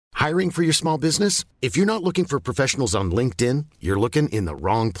Hiring for your small business? If you're not looking for professionals on LinkedIn, you're looking in the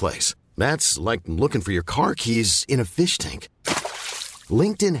wrong place. That's like looking for your car keys in a fish tank.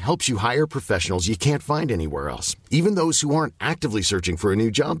 LinkedIn helps you hire professionals you can't find anywhere else, even those who aren't actively searching for a new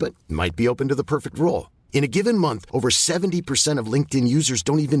job but might be open to the perfect role. In a given month, over 70% of LinkedIn users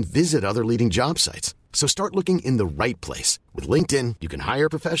don't even visit other leading job sites. So start looking in the right place. With LinkedIn, you can hire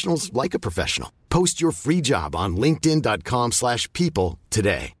professionals like a professional. Post your free job on linkedin.com/people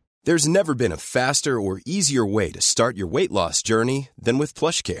today. There's never been a faster or easier way to start your weight loss journey than with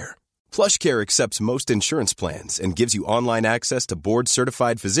PlushCare. PlushCare accepts most insurance plans and gives you online access to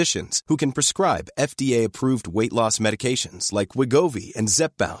board-certified physicians who can prescribe FDA-approved weight loss medications like Wegovy and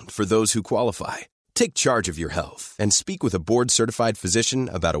Zepbound for those who qualify. Take charge of your health and speak with a board-certified physician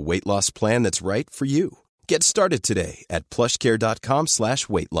about a weight loss plan that's right for you. Get started today at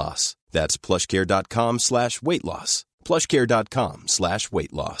plushcare.com/weight loss. That's plushcare.com/weight loss.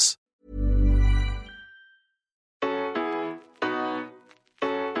 plushcare.com/weight loss.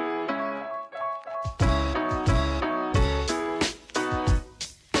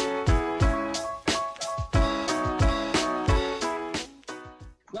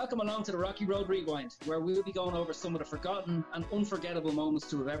 Welcome along to the Rocky Road Rewind, where we'll be going over some of the forgotten and unforgettable moments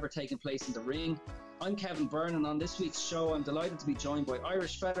to have ever taken place in the ring. I'm Kevin Byrne, and on this week's show, I'm delighted to be joined by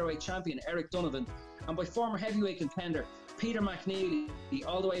Irish featherweight champion Eric Donovan and by former heavyweight contender Peter McNeely,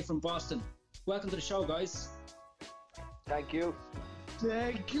 all the way from Boston. Welcome to the show, guys. Thank you.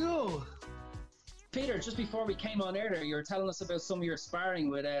 Thank you. Peter, just before we came on air there, you were telling us about some of your sparring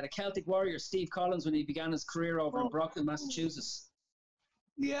with the Celtic Warrior Steve Collins when he began his career over in Brockton, Massachusetts.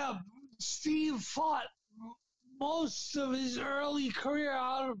 Yeah, Steve fought most of his early career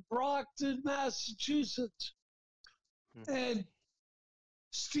out of Brockton, Massachusetts. And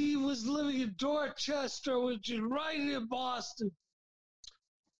Steve was living in Dorchester, which is right in Boston.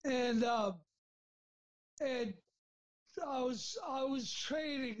 And I was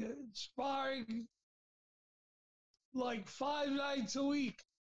training and sparring like 5 nights a week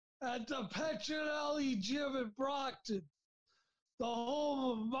at the Petronelli Gym in Brockton, the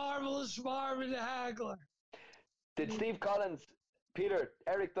home of Marvelous Marvin Hagler. Did Steve Collins, Peter,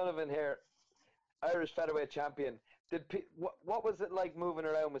 Eric Donovan here, Irish featherweight champion, what was it like moving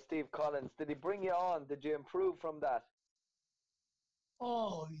around with Steve Collins? Did he bring you on? Did you improve from that?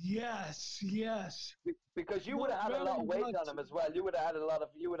 Oh, yes. Because you would have had a lot of weight on him as well. You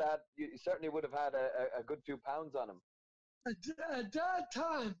certainly would have had a good few pounds on him. At that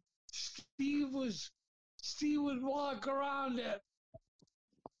time, Steve would walk around at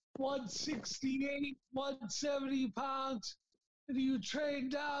 168, 170 pounds, and he would train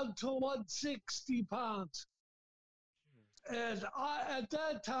down to 160 pounds. And at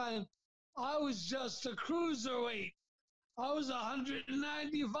that time, I was just a cruiserweight. I was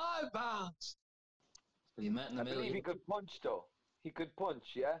 195 pounds. So you met in the middle. I believe he could punch, though. He could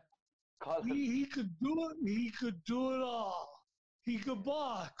punch, yeah? He could do it. He could do it all. He could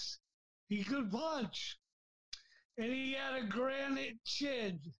box. He could punch. And he had a granite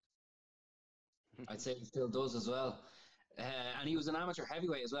chin. I'd say he still does as well. And he was an amateur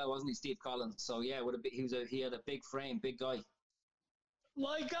heavyweight as well, wasn't he, Steve Collins? So yeah, he had a big frame, big guy.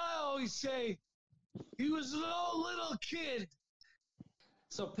 Like I always say, he was no little kid.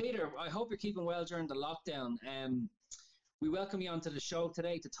 So Peter, I hope you're keeping well during the lockdown. We welcome you onto the show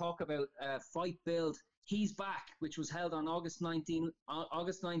today to talk about Fight Build He's Back, which was held on August 19th,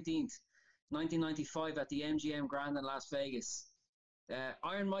 1995 at the MGM Grand in Las Vegas.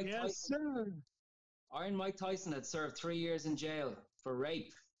 Iron Mike Tyson had served 3 years in jail for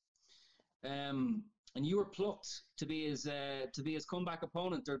rape. And you were plucked to be his comeback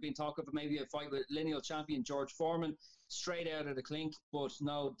opponent. There had been talk of maybe a fight with lineal champion George Foreman straight out of the clink, but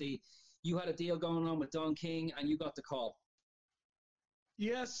no, you had a deal going on with Don King and you got the call.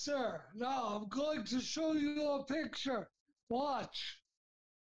 Yes, sir. Now I'm going to show you a picture. Watch.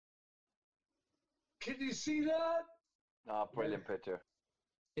 Can you see that? Oh, brilliant picture.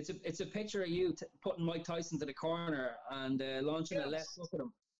 It's a picture of you putting Mike Tyson to the corner and launching a left hook at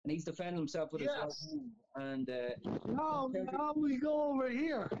him. And he's defending himself with his right hand. And now we go over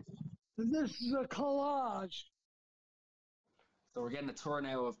here. And this is a collage. So we're getting a tour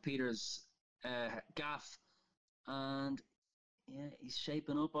now of Peter's gaff. And yeah, he's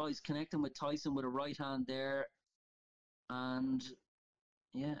shaping up. Oh, he's connecting with Tyson with a right hand there. And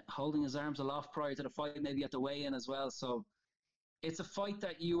yeah, holding his arms aloft prior to the fight, maybe at the weigh-in as well. So it's a fight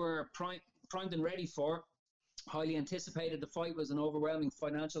that you were primed and ready for. Highly anticipated. The fight was an overwhelming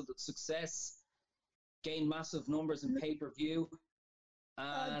financial success. Gained massive numbers in pay-per-view.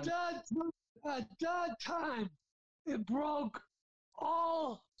 At that time, it broke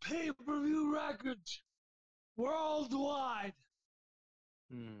all pay-per-view records worldwide.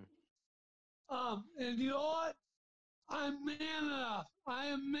 And you know what? I'm man enough. I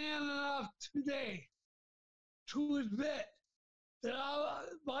am man enough today to admit that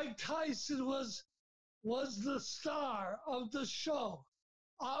Mike Tyson was the star of the show.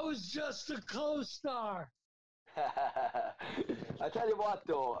 I was just a co-star. I tell you what,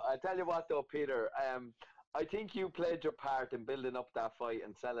 though, Peter. I think you played your part in building up that fight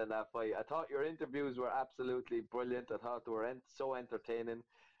and selling that fight. I thought your interviews were absolutely brilliant. I thought they were so entertaining.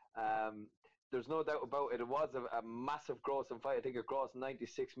 There's no doubt about it. It was a massive grossing fight. I think it grossed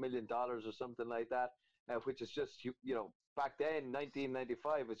 $96 million or something like that, which is just, back then,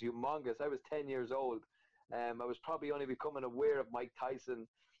 1995, was humongous. I was 10 years old. I was probably only becoming aware of Mike Tyson.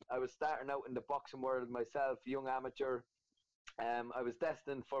 I was starting out in the boxing world myself, young amateur. I was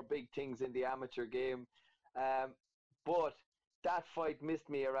destined for big things in the amateur game. But that fight missed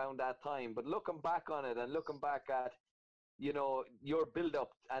me around that time. But looking back on it and looking back at, your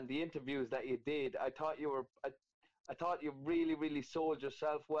build-up and the interviews that you did, I thought you really, really sold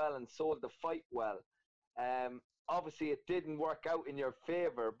yourself well and sold the fight well. Obviously, it didn't work out in your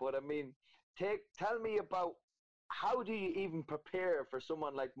favor, but I mean, tell me about how do you even prepare for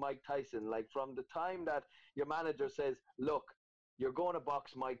someone like Mike Tyson? Like from the time that your manager says, look, you're going to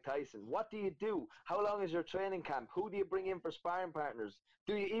box Mike Tyson. What do you do? How long is your training camp? Who do you bring in for sparring partners?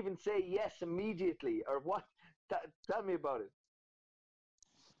 Do you even say yes immediately or what? Tell me about it.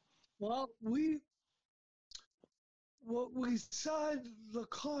 Well, we signed the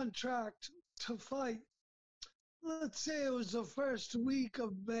contract to fight. Let's say it was the first week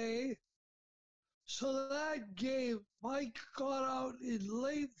of May. So that game, Mike got out in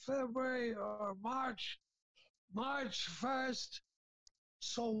late February or March 1st.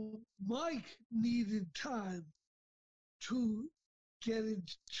 So Mike needed time to get in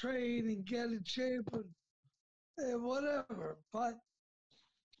train and get in shape and whatever. But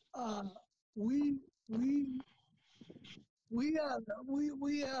we had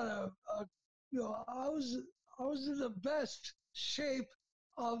a I was in the best shape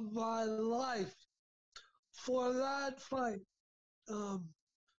of my life for that fight.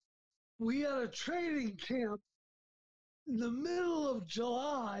 We had a training camp in the middle of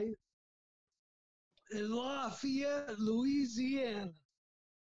July in Lafayette, Louisiana.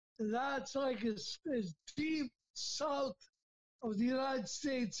 And that's like as deep south of the United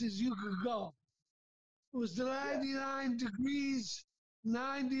States as you could go. It was 99 degrees,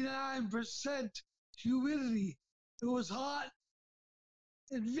 99% humidity. It was hot.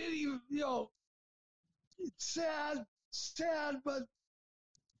 And Vinny, it's sad, but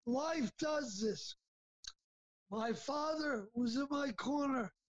life does this. My father was in my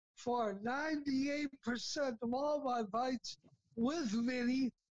corner for 98% of all my fights with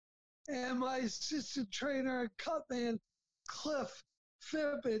Vinny and my assistant trainer and cutman, Cliff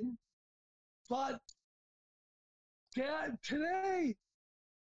Fippen. But today,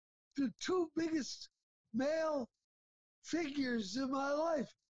 the two biggest male figures in my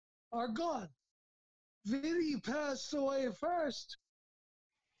life are gone. Vinny passed away first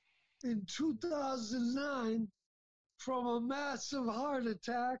in 2009 from a massive heart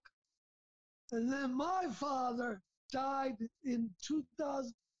attack. And then my father died in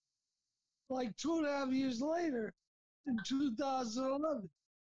 2000, like 2.5 years later, in 2011.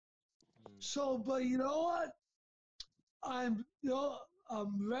 So, but you know what? I'm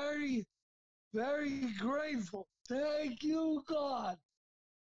very, very grateful. Thank you, God.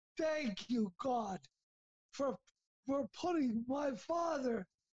 Thank you, God, for putting my father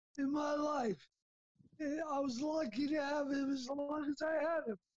in my life. And I was lucky to have him as long as I had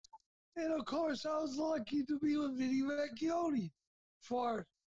him. And of course, I was lucky to be with Vinny Vecchione for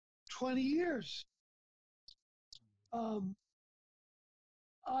 20 years. I've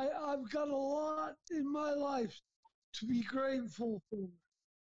got a lot in my life to be grateful for.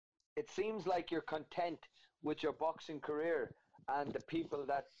 It seems like you're content with your boxing career and the people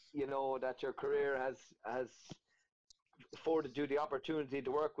that that your career has afforded you the opportunity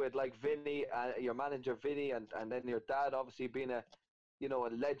to work with, like Vinny, your manager Vinny, and then your dad, obviously being a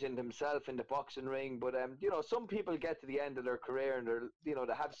legend himself in the boxing ring. But some people get to the end of their career and they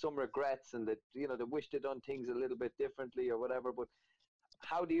have some regrets and they wish they'd done things a little bit differently or whatever. But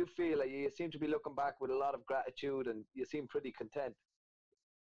how do you feel? You seem to be looking back with a lot of gratitude and you seem pretty content.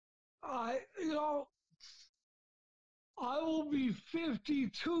 I will be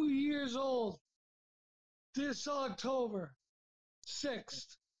 52 years old this October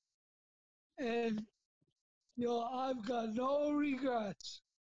 6th. And, I've got no regrets.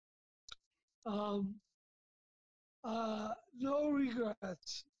 No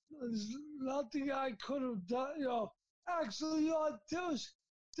regrets. There's nothing I could have done. Actually,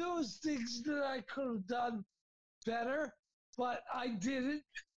 there was things that I could have done better, but I didn't.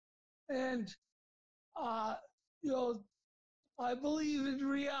 And uh, you know, I believe in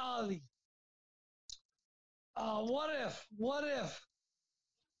reality. What if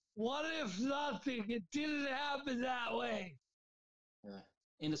nothing? It didn't happen that way. Yeah.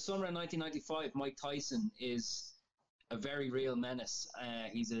 In the summer of 1995, Mike Tyson is a very real menace.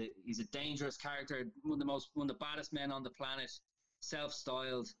 He's a dangerous character, one of the baddest men on the planet,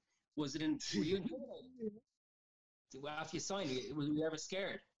 self-styled. Was it in? Were you after you signed? Were you ever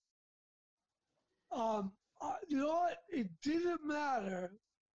scared? You know what? It didn't matter.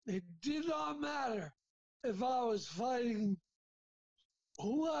 It did not matter if I was fighting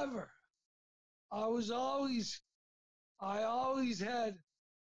whoever. I always had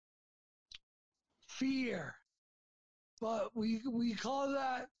fear, but we call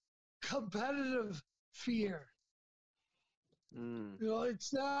that competitive fear.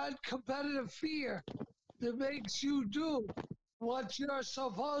 It's not competitive fear that makes you do what you're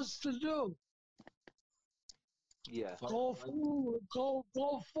supposed to do. Yeah. Go forward. Go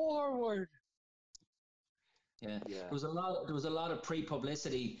forward. Yeah. Yeah. There was a lot of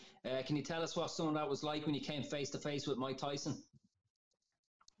pre-publicity. Can you tell us what some of that was like when you came face to face with Mike Tyson?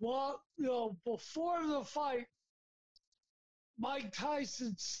 Well, before the fight, Mike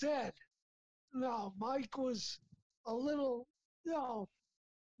Tyson said, no, Mike was a little,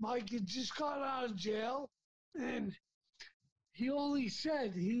 Mike had just got out of jail, and he only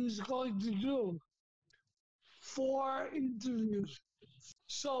said he was going to do 4 interviews.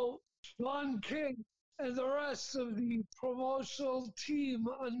 So Don King and the rest of the promotional team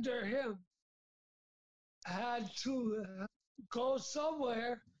under him had to go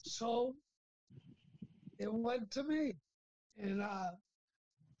somewhere, so it went to me. And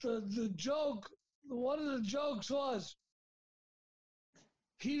the joke, one of the jokes was,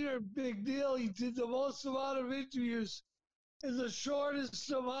 Peter Big Deal, he did the most amount of interviews in the shortest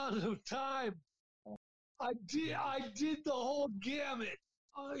amount of time. I did the whole gamut.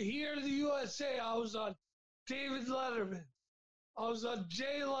 Here in the USA, I was on David Letterman. I was on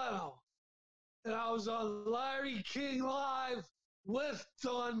Jay Leno. And I was on Larry King Live with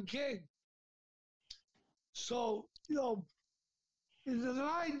Don King. So, in the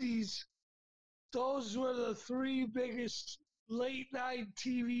 90s, those were the 3 biggest late night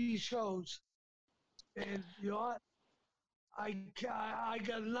TV shows. And, I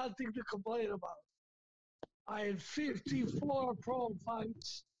got nothing to complain about. I had 54 pro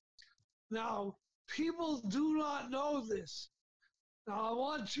fights. Now, people do not know this. Now, I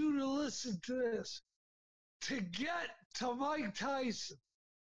want you to listen to this. To get to Mike Tyson,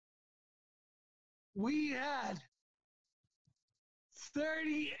 we had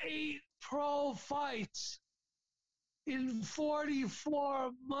 38 pro fights in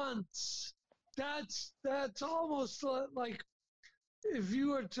 44 months. That's almost like, if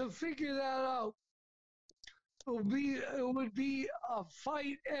you were to figure that out, it would be a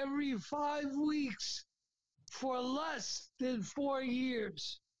fight every 5 weeks for less than 4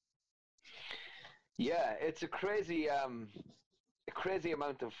 years. Yeah, it's a crazy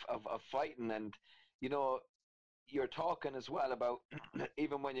amount of fighting, and you're talking as well about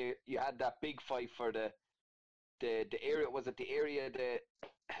even when you had that big fight for the area, was it the area, the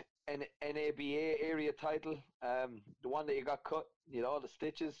NABA area title, the one that you got cut, all the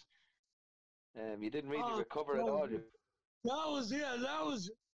stitches, you didn't really recover at all. That was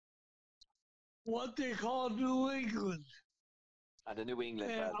what they call New England. And the New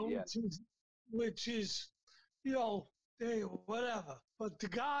England which is, hey, whatever. But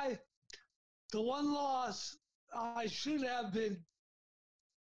the one loss, I should have been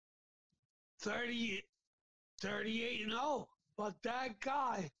 38-0. But that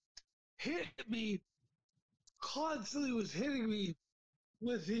guy hit me, constantly was hitting me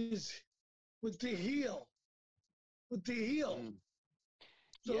with the heel.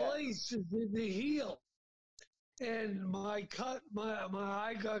 The laces in the heel. And my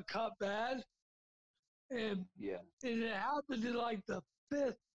eye got cut bad. And it happened in like the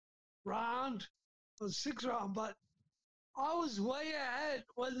 5th round or 6th round, but I was way ahead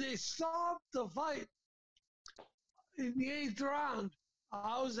when they stopped the fight in the 8th round.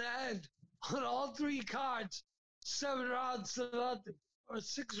 I was ahead on all 3 cards, 7 rounds to nothing, or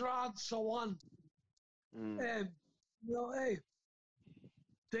 6 rounds to 1. And hey,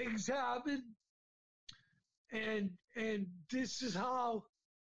 things happen, and this is how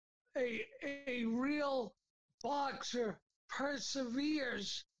a real boxer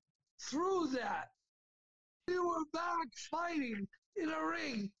perseveres through that. We were back fighting in a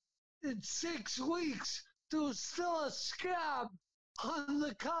ring in 6 weeks, there was still a scab on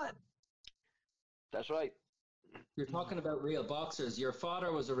the cut. That's right. You're talking about real boxers. Your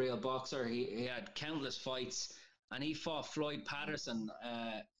father was a real boxer. He had countless fights, and he fought Floyd Patterson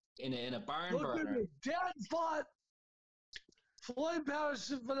in a barn Look at burner. me. Dad fought Floyd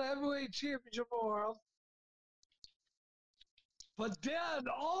Patterson for the heavyweight championship of the world. But Dad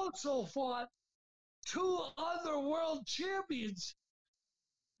also fought 2 other world champions.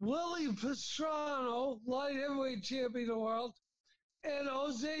 Willie Pastrano, light heavyweight champion of the world, and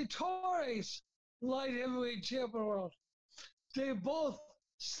Jose Torres, light heavyweight champion of the world. They both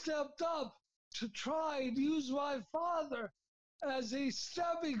stepped up to try and use my father as a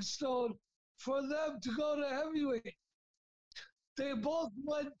stepping stone for them to go to heavyweight. They both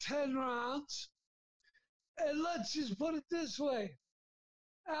went 10 rounds. And let's just put it this way.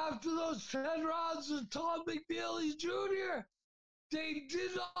 After those 10 rounds with Tom McNeely Jr., they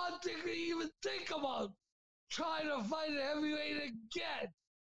did not even think about trying to fight a heavyweight again.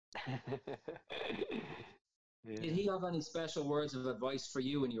 Did he have any special words of advice for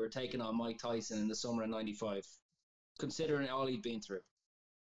you when you were taking on Mike Tyson in the summer of '95, considering all he'd been through?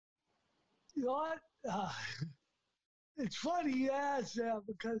 You know what? It's funny you ask that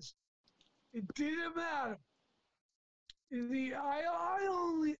because it didn't matter. I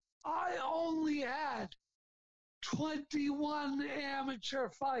only had 21 amateur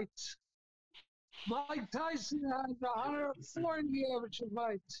fights. Mike Tyson had 140 amateur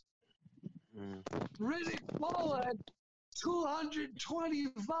fights. Riddick Bowe had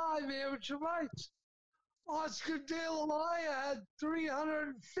 225 amateur fights. Oscar De La Hoya had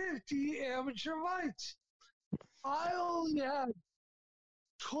 350 amateur fights. I only had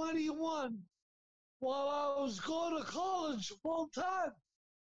 21 while I was going to college full time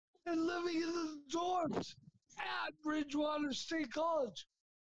and living in the dorms at Bridgewater State College.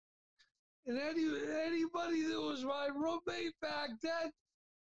 And anybody that was my roommate back then,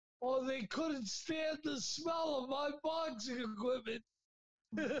 oh, they couldn't stand the smell of my boxing equipment.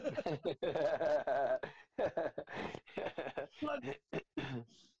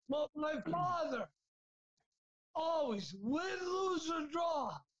 But my father always, win, lose, or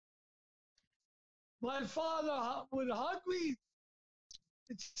draw, my father would hug me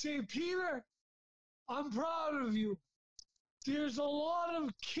and say, Peter, I'm proud of you. There's a lot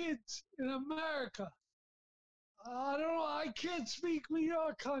of kids in America. I don't know, I can't speak for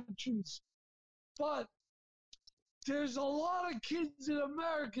your countries, but there's a lot of kids in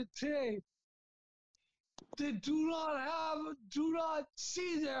America today that do not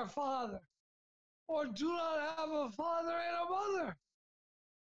see their father, or do not have a father and a mother.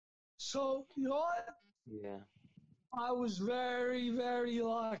 So, you know what? Yeah. I was very, very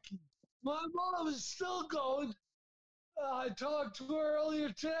lucky. My mom is still going. I talked to her earlier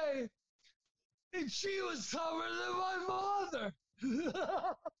today, and she was tougher than my father.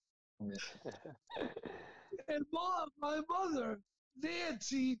 And my mother,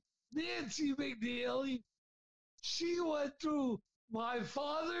 Nancy McNeely, she went through my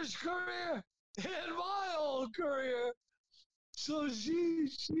father's career and my own career. So she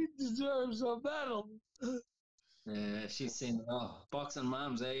deserves a medal. She's seen it all. Boxing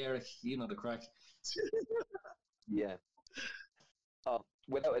moms, Eric? You know the crack. Yeah. Oh,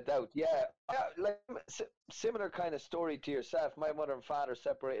 without a doubt. Yeah. Like similar kind of story to yourself. My mother and father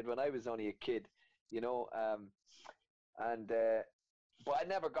separated when I was only a kid, you know. But I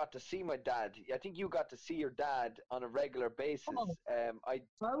never got to see my dad. I think you got to see your dad on a regular basis. Oh,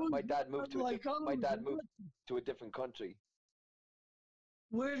 My dad moved to a different country.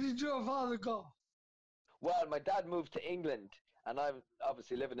 Where did your father go? Well, my dad moved to England, and I'm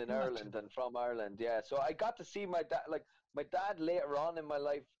obviously living in Ireland and from Ireland. Yeah, so I got to see my dad. Like my dad later on in my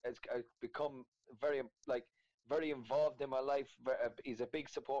life has become very involved in my life. He's a big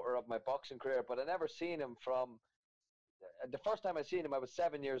supporter of my boxing career, but I never seen him from. The first time I seen him, I was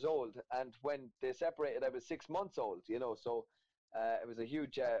 7 years old, and when they separated, I was 6 months old. You know, so it was a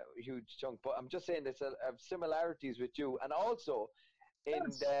huge chunk. But I'm just saying there's similarities with you, and also in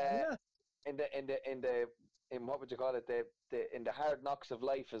what would you call it, in the hard knocks of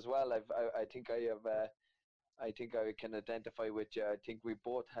life as well. I think I can identify with you. I think we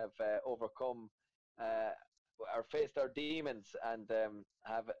both have overcome or faced our demons, and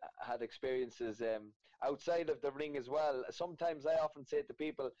have had experiences outside of the ring as well. Sometimes I often say to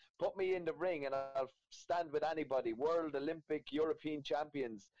people, put me in the ring and I'll stand with anybody, world, Olympic, European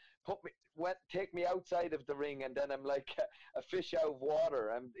champions. Take me outside of the ring, and then I'm like a fish out of water.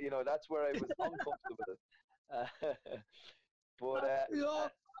 And that's where I was uncomfortable. But I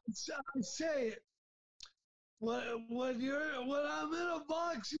say it. when I'm in a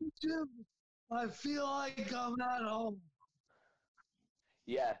boxing gym, I feel like I'm at home.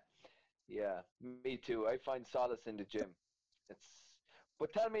 Yeah, yeah, me too. I find solace in the gym. It's.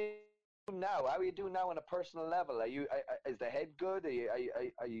 But tell me now, how are you doing now on a personal level? Is the head good?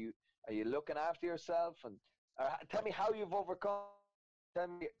 Are you looking after yourself? And tell me how you've overcome. Tell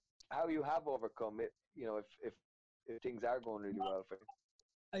me how you have overcome it. If things are going really well for you.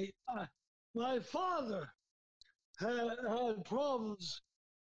 I my father had problems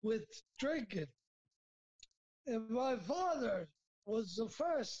with drinking, and my father was the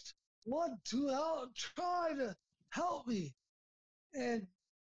first one to try to help me. And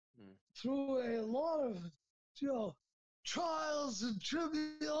Mm. through a lot of, you know, trials and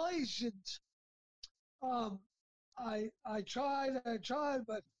tribulations, um, I tried,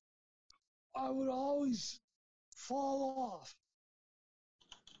 but I would always fall off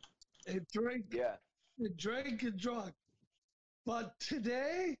and Yeah, drink and drug. But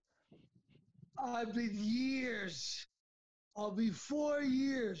today, I've been years. I'll be 4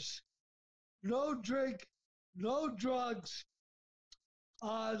 years. No drink, no drugs.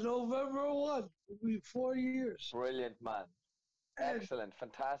 November 1 will be 4 years. brilliant, man. And, Excellent,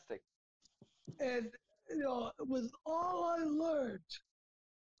 fantastic. and, with all I learned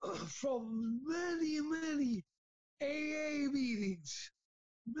from many, many AA meetings,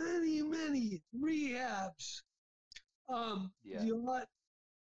 many rehabs, Yeah, you know what?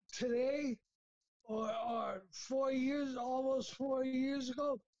 Today, or 4 years, almost 4 years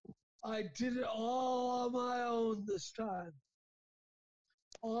ago, I did it all on my own this time.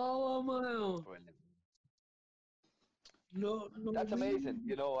 All on my own. brilliant. No That's amazing.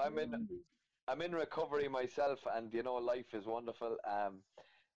 meeting. I'm in recovery myself, and life is wonderful. And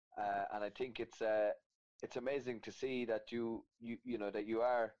I think it's amazing to see that that you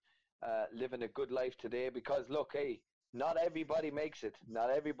are living a good life today. Because look, hey, not everybody makes it, not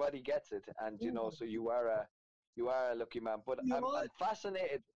everybody gets it, and so you are a lucky man. But You know I'm what?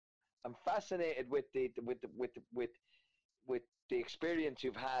 fascinated. I'm fascinated with the experience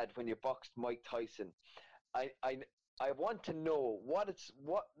you've had when you boxed Mike Tyson. I I I want to know what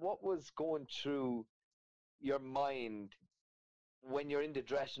was going through your mind when you're in the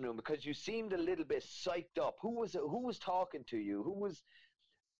dressing room, because you seemed a little bit psyched up. Who was talking to you? Who was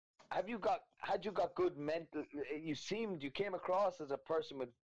had you got good mental? You came across as a person with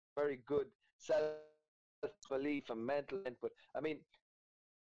very good self belief and mental input. I mean,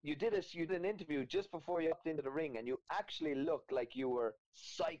 you did an interview just before you hopped into the ring, and you actually looked like you were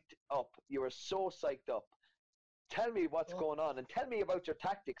psyched up. You were so psyched up. Tell me what's Oh, going on, and tell me about your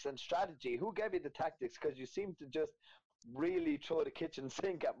tactics and strategy. Who gave you the tactics? Because you seem to just really throw the kitchen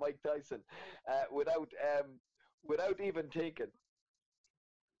sink at Mike Tyson without even thinking.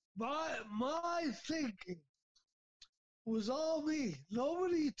 my thinking was all me.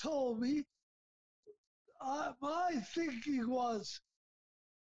 Nobody told me. My thinking was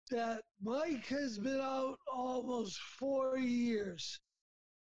that Mike has been out almost 4 years.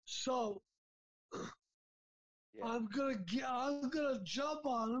 So Yeah, I'm gonna jump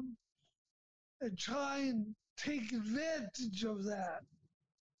on him and try and take advantage of that.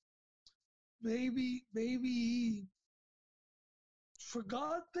 Maybe he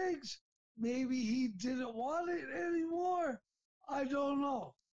forgot things. Maybe he didn't want it anymore. I don't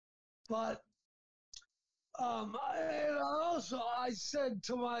know. But and I said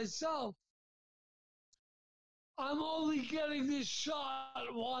to myself, I'm only getting this shot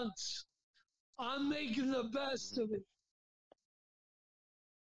once. I'm making the best hmm of it.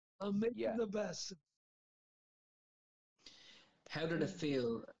 I'm making yeah. the best of How did it. it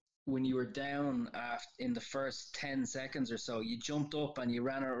feel when you were down in the first 10 seconds or so? You jumped up and you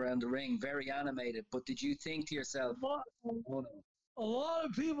ran around the ring, very animated. But did you think to yourself, A lot, oh no? a lot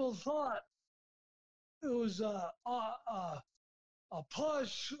of people thought it was a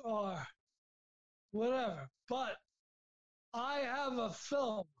push or whatever. But I have a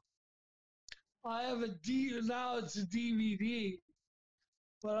film. I have a now it's a DVD.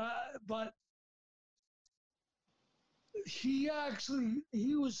 But he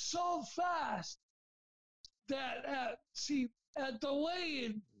was so fast that at the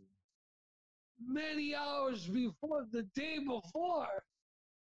weigh-in many hours before the day before,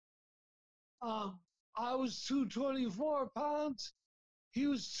 um, I was 224 pounds. He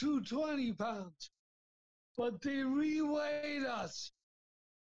was 220 pounds. But they reweighed us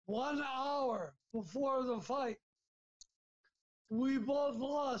 1 hour before the fight. We both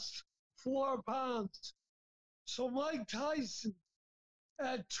lost 4 pounds. So Mike Tyson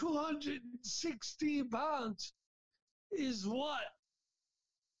at 216 pounds is what?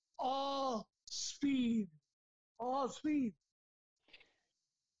 All speed. All speed.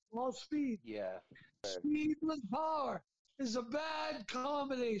 All speed. Yeah. Speed with power is a bad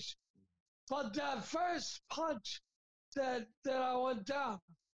combination. But that first punch that I went down,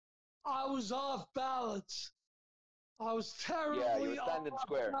 I was off balance. I was terribly Yeah, you were standing off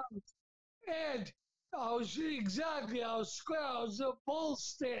square. balance. And I was square. I was a bull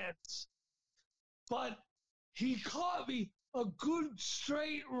stance. But he caught me a good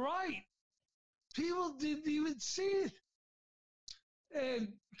straight right. People didn't even see it.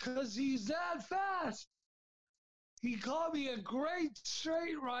 And because he's that fast, he caught me a great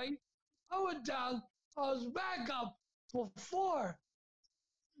straight right. I went down. I was back up before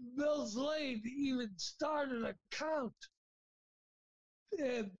Mills Lane even started a count.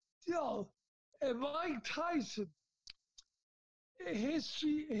 And, and Mike Tyson, his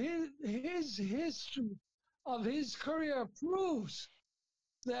history of his career proves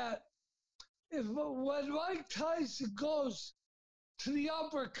that when Mike Tyson goes to the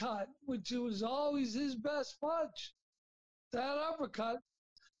uppercut, which was always his best punch, that uppercut,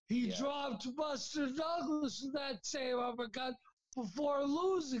 he dropped Buster Douglas in that same uppercut before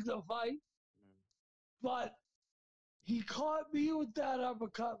losing the fight. But he caught me with that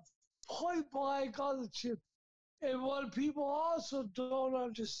uppercut point blank on the chin. And what people also don't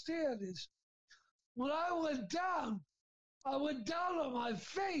understand is when I went down on my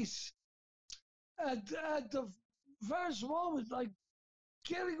face at the first moment, like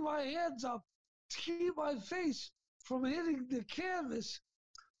getting my hands up to keep my face from hitting the canvas.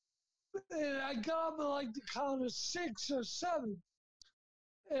 And I got up at like the count of 6 or 7.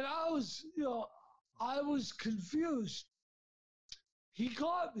 And I was confused. He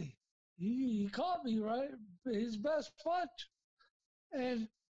caught me. He caught me, right? His best punch. And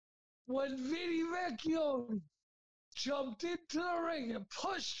when Vinny Vecchione jumped into the ring and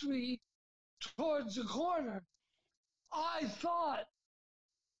pushed me towards the corner, I thought,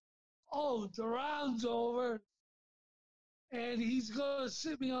 oh, the round's over and he's going to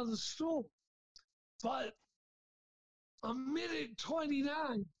sit me on the stool. But a minute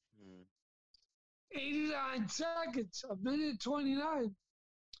 29, 89 seconds, a minute 29.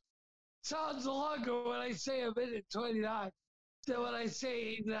 Sounds longer when I say a minute 29 than when I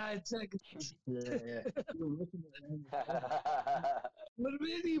say 89 seconds. Yeah. When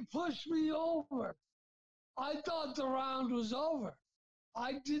Vinny pushed me over, I thought the round was over.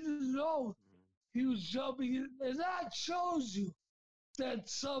 I didn't know he was jumping in. And that shows you that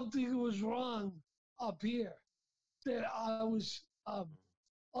something was wrong up here. That I was a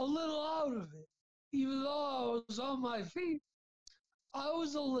little out of it. Even though I was on my feet, I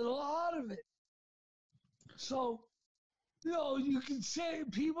was a little out of it. So, you can say,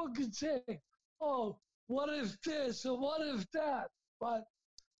 people can say, oh, what if this or what if that? But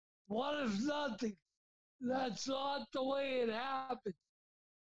what if nothing? That's not the way it happened.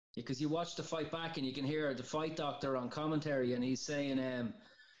 Because you watch the fight back and you can hear the fight doctor on commentary and he's saying,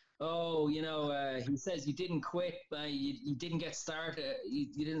 he says you didn't quit, you didn't get started, you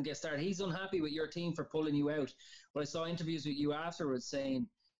didn't get started. He's unhappy with your team for pulling you out. But I saw interviews with you afterwards saying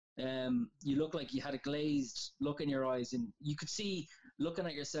you look like you had a glazed look in your eyes, and you could see, looking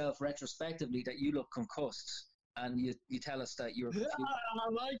at yourself retrospectively, that you look concussed. And you tell us that you're... Yeah, I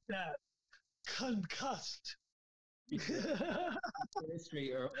like that. Concussed.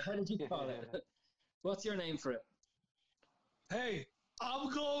 History, or how did you call it? What's your name for it? Hey, I'm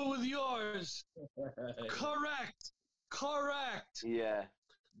going with yours. Correct. Yeah.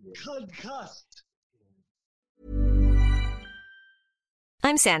 Concussed.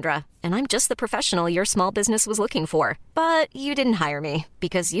 I'm Sandra, and I'm just the professional your small business was looking for. But you didn't hire me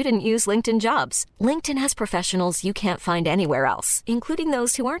because you didn't use LinkedIn Jobs. LinkedIn has professionals you can't find anywhere else, including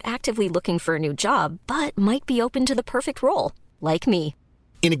those who aren't actively looking for a new job, but might be open to the perfect role, like me.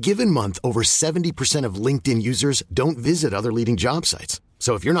 In a given month, over 70% of LinkedIn users don't visit other leading job sites.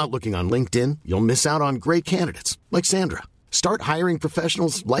 So if you're not looking on LinkedIn, you'll miss out on great candidates like Sandra. Start hiring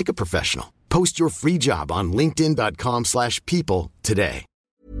professionals like a professional. Post your free job on linkedin.com/people today.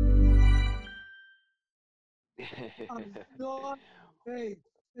 Hey,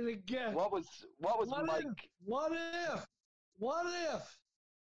 and again, What was Mike? What if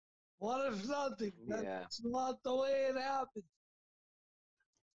nothing? That's not the way it happened.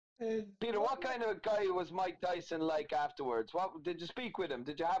 And Peter, what kind of guy was Mike Tyson like afterwards? What did you speak with him?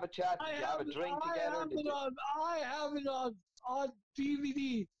 Did you have a chat? Did you have a drink together? I have it on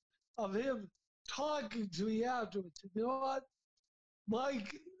DVD of him talking to me afterwards. You know what,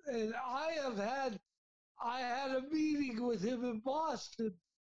 Mike? And I had a meeting with him in Boston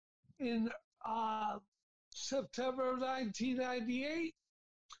in September of 1998.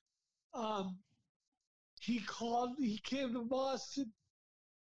 he came to Boston,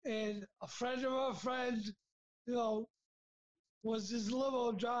 and a friend of a friend, was his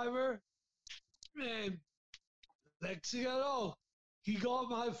limo driver, and next thing I know, he got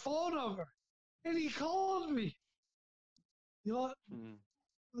my phone number, and he called me. You know what?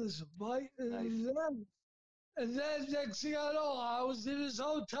 Listen, Mike, Nice. and then next thing I know, I was in his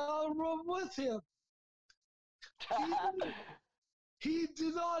hotel room with him. He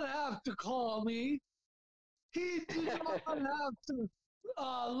did not have to call me. He did not have to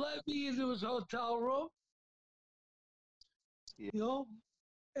let me into his hotel room. Yeah.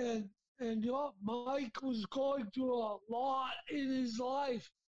 And Mike was going through a lot in his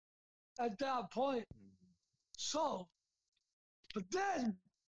life at that point. So, but then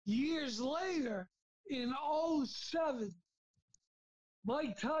years later, in '07,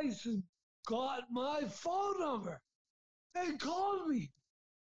 Mike Tyson got my phone number and called me.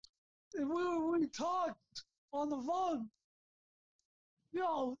 And we talked on the phone,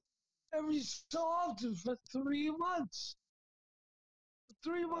 every so often for 3 months.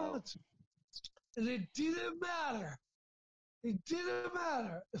 3 months. And it didn't matter. It didn't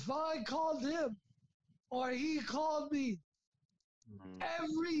matter if I called him or he called me.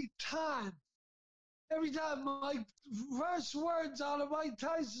 Every time my first words out of Mike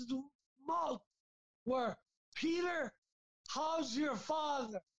Tyson's mouth were, "Peter, how's your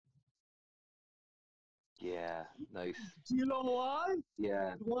father?" Yeah, nice. Do you know why?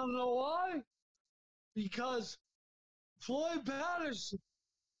 Yeah. You want to know why? Because Floyd Patterson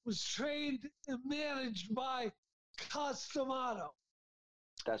was trained and managed by Castamodo.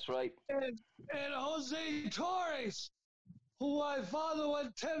 That's right. And Jose Torres, who my father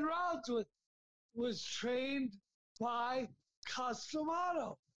went 10 rounds with, was trained by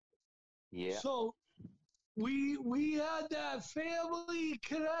Castamodo. Yeah. So we had that family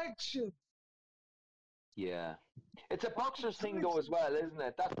connection. Yeah. It's a boxer's thing though as well, isn't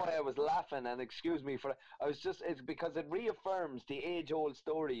it? That's why I was laughing, and excuse me for it's because it reaffirms the age-old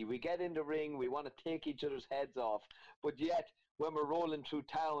story. We get in the ring, we want to take each other's heads off, but yet when we're rolling through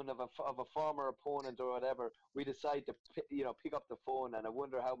town of a former opponent or whatever, we decide to pick up the phone, and I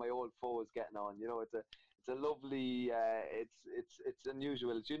wonder how my old foe is getting on. It's a lovely it's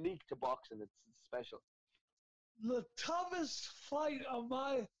unusual. It's unique to boxing. It's special. The toughest fight of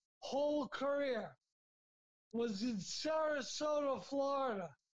my whole career was in Sarasota,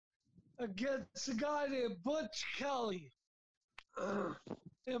 Florida, against a guy named Butch Kelly.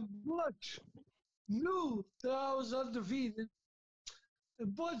 And Butch knew that I was undefeated.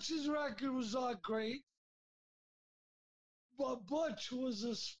 And Butch's record was not great. But Butch was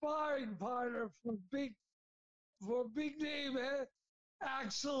a sparring partner for big name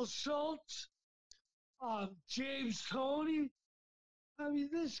Axel Schultz, James Toney. I mean,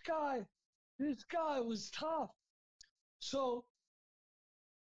 this guy was tough. So,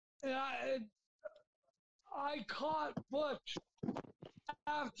 and I caught Butch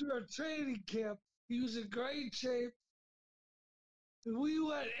after a training camp. He was in great shape. And we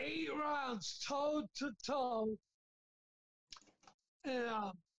went 8 rounds toe to toe. And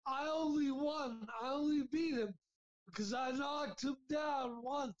I only won. I only beat him because I knocked him down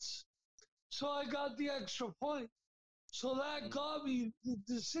once. So I got the extra point. So that got me the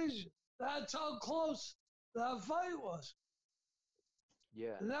decision. That's how close that fight was.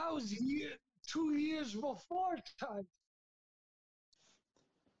 Yeah. And that was 2 years before time.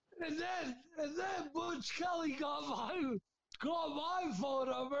 And then Butch Kelly got my phone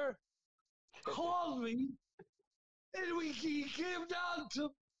number, called me, and he came down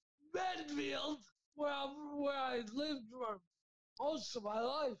to Medfield, where I lived for most of my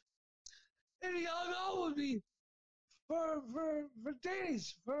life, and he hung out with me for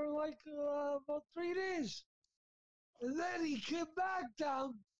days, for like about 3 days, and then he came back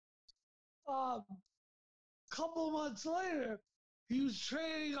down. Couple months later, he was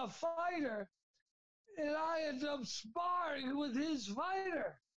training a fighter, and I ended up sparring with his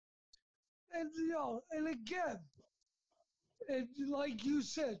fighter. And and again, and like you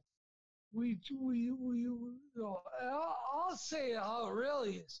said, I'll say how it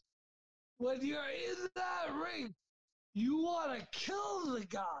really is. When you're in that ring, you want to kill the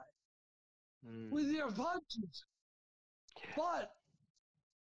guy with your punches.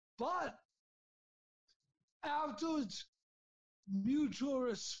 But afterwards, mutual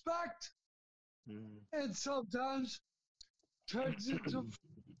respect, and sometimes turns into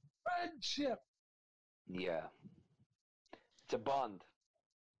friendship. Yeah. It's a bond.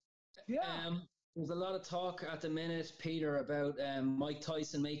 Yeah. There's a lot of talk at the minute, Peter, about Mike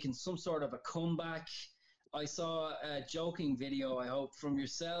Tyson making some sort of a comeback. I saw a joking video, I hope, from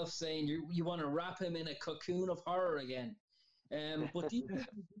yourself saying you want to wrap him in a cocoon of horror again. But do you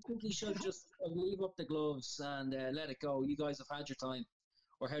think he should just leave up the gloves and let it go? You guys have had your time.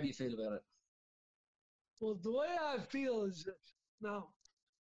 Or how do you feel about it? Well, the way I feel is this. Now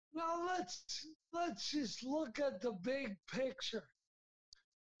let's just look at the big picture.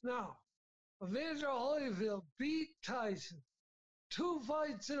 Now, Evander Holyfield beat Tyson 2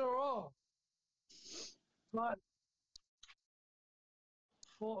 fights in a row. But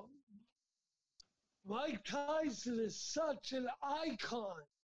for Mike Tyson is such an icon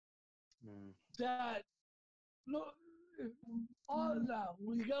that look, now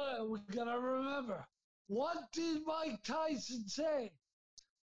we gotta remember, what did Mike Tyson say?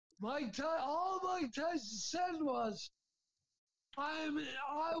 All Mike Tyson said was, I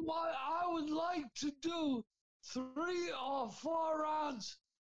would like to do 3 or 4 rounds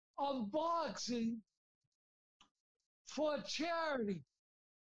of boxing for charity.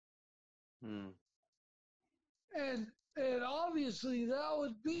 And obviously that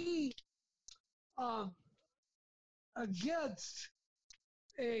would be against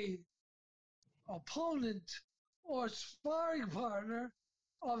a opponent or sparring partner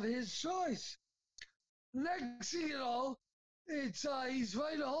of his choice. Next thing you know, it's he's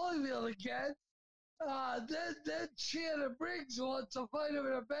fighting Holyfield again. Then Shannon Briggs wants to fight him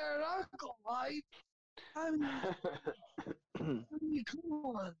in a bare knuckle fight. I mean, come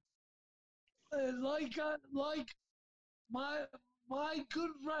on. And like my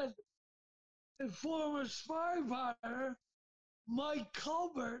good friend and former sparring partner, Mike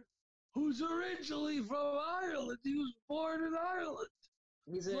Colbert, who's originally from Ireland. He was born in Ireland.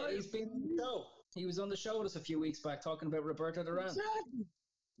 He's been on the show. He was on the show with us a few weeks back talking about Roberto Duran. Exactly.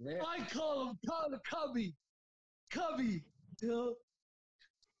 Yeah. I call him Cubby. Cubby. You know,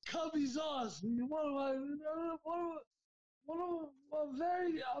 Cubby's awesome. A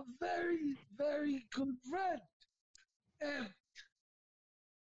very, very good friend. And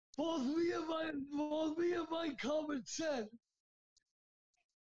both me and Mike Colbert said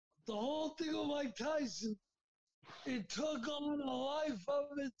the whole thing of Mike Tyson, it took on a life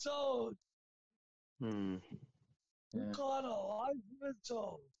of its own. Took on a life of its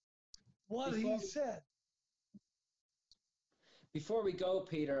own. What he said. Before we go,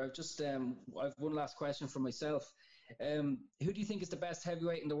 Peter, I've just I've one last question for myself. Who do you think is the best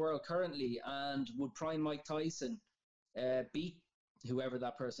heavyweight in the world currently, and would prime Mike Tyson beat whoever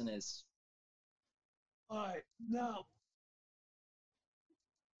that person is? All right, now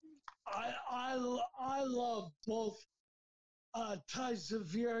I love both Tyson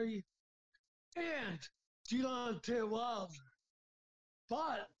Fury and Deontay Wilder,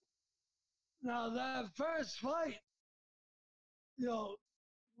 but now that first fight,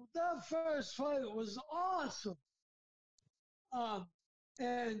 that first fight was awesome.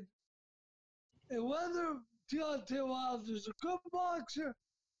 And whether Deontay Wilder's a good boxer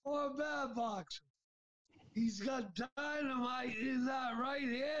or a bad boxer, he's got dynamite in that right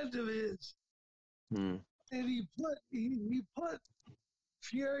hand of his. And he put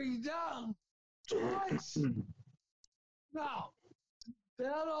Fury down twice. Now,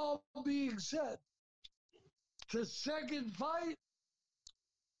 that all being said, the second fight,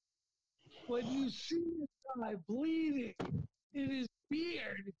 when you see the guy bleeding in his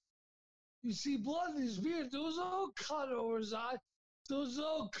beard, you see blood in his beard, there was no cut over his eye, there was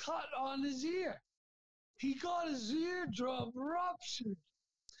no cut on his ear. He got his eardrum ruptured.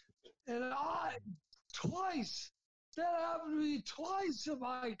 And that happened to me twice in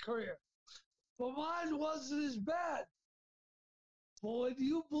my career. But mine wasn't as bad. But when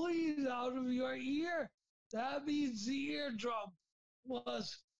you bleed out of your ear, that means the eardrum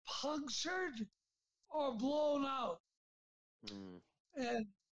was punctured or blown out. And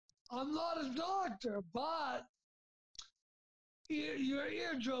I'm not a doctor, but your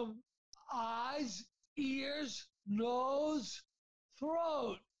eardrum, eyes, ears, nose,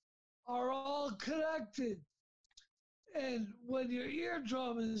 throat are all connected. And when your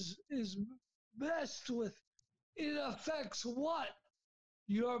eardrum is messed with, it affects what?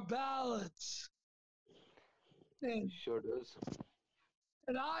 Your balance. And, sure does.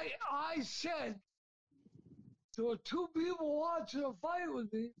 And I said, there were 2 people watching a fight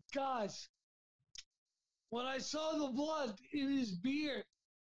with me. Guys, when I saw the blood in his beard,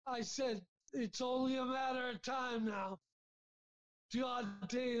 I said, it's only a matter of time now.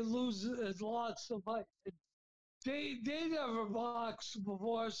 Deontay lost the fight. They never boxed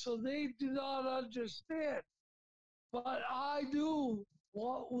before, so they did not understand. But I knew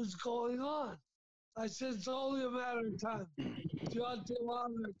what was going on. I said, it's only a matter of time. Deontay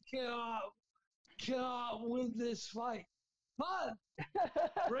Wilder cannot win this fight. But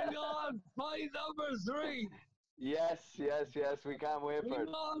bring on fight number 3. Yes, we can't wait for it. Bring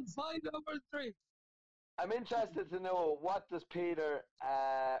on fight number 3. I'm interested to know, what does Peter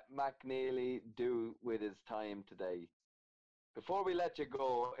McNeely do with his time today? Before we let you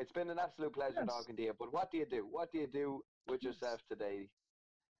go, it's been an absolute pleasure talking to you, but what do you do? What do you do with yourself today?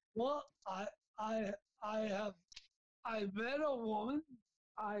 Well, I met a woman.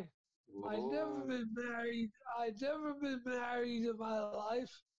 I've never been married. I've never been married in my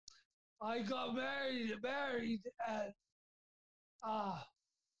life. I got married at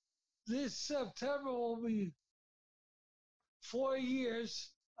this September will be 4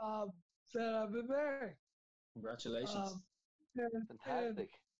 years that I've been married. Congratulations. Fantastic.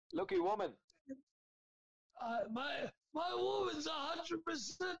 Lucky woman. My woman's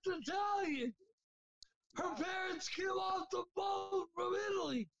 100% Italian. Her parents came off the boat from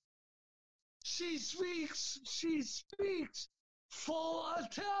Italy. She speaks full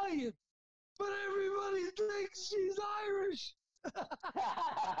Italian, but everybody thinks she's Irish.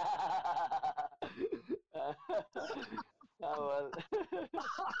 Oh, well.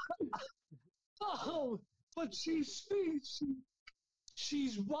 Oh, but she speaks.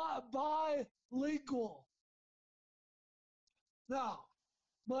 She's bilingual. Now,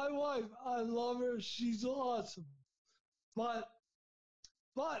 my wife, I love her. She's awesome. But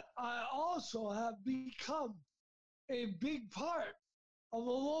I also have become a big part of a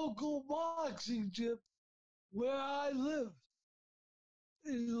local boxing gym where I live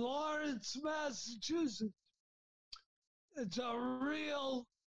in Lawrence, Massachusetts. It's a real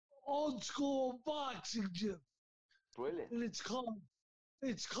old school boxing gym. Brilliant. And it's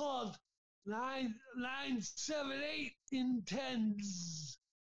called 978 Intense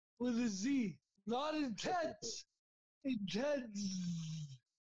with a Z. Not intense. Intense.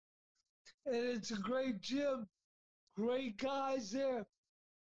 And it's a great gym. Great guys there.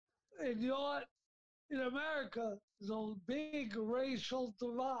 And you know what? In America, there's a big racial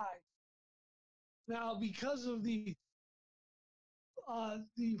divide. Now, because of the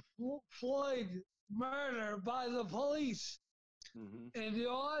Floyd murder by the police, and you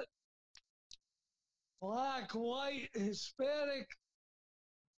know what? Black, white, Hispanic,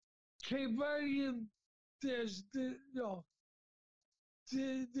 Cape Verdean, there's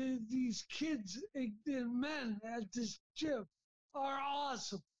these kids and men at this gym are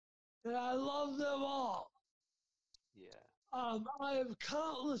awesome, and I love them all. Yeah. I have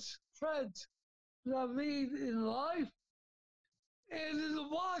countless friends that I've made in life and in the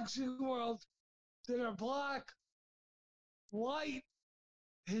boxing world that are black, white,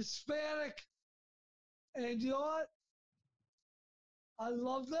 Hispanic, and you know what? I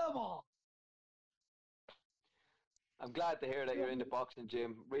love them all. I'm glad to hear that you're in the boxing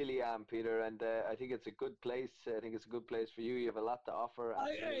gym. Really am, Peter, and I think it's a good place. I think it's a good place for you. You have a lot to offer.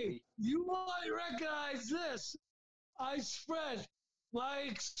 Hey, you might recognize this. I spread my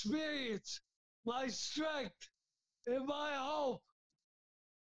experience, my strength, and my hope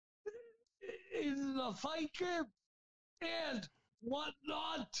in the fight game and what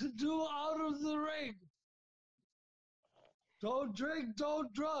not to do out of the ring. Don't drink,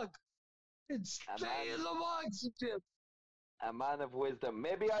 don't drug, and stay in the boxing gym. A man of wisdom.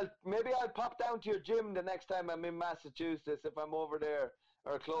 Maybe I'll pop down to your gym the next time I'm in Massachusetts, if I'm over there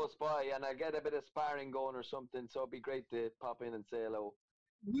or close by, and I get a bit of sparring going or something. So it'd be great to pop in and say hello.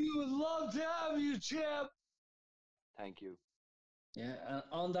 We would love to have you, champ. Thank you. Yeah, and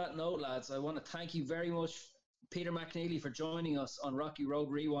on that note, lads, I want to thank you very much, Peter McNeely, for joining us on Rocky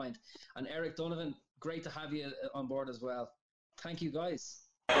Road Rewind, and Eric Donovan, great to have you on board as well. Thank you, guys.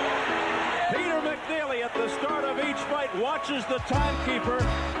 Peter McNeely at the start of each fight watches the timekeeper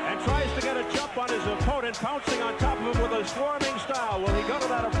and tries to get a jump on his opponent, pouncing on top of him with a swarming style. Will he go to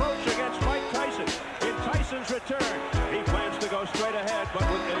that approach against Mike Tyson? In Tyson's return, he plans to go straight ahead, but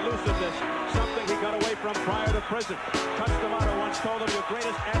with elusiveness, something he got away from prior to prison. Cus D'Amato once told him your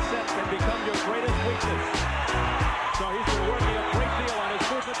greatest asset can become your greatest weakness. So he's been working a great deal on his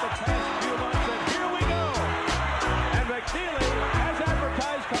movement the past few months, and here we go. And McNeely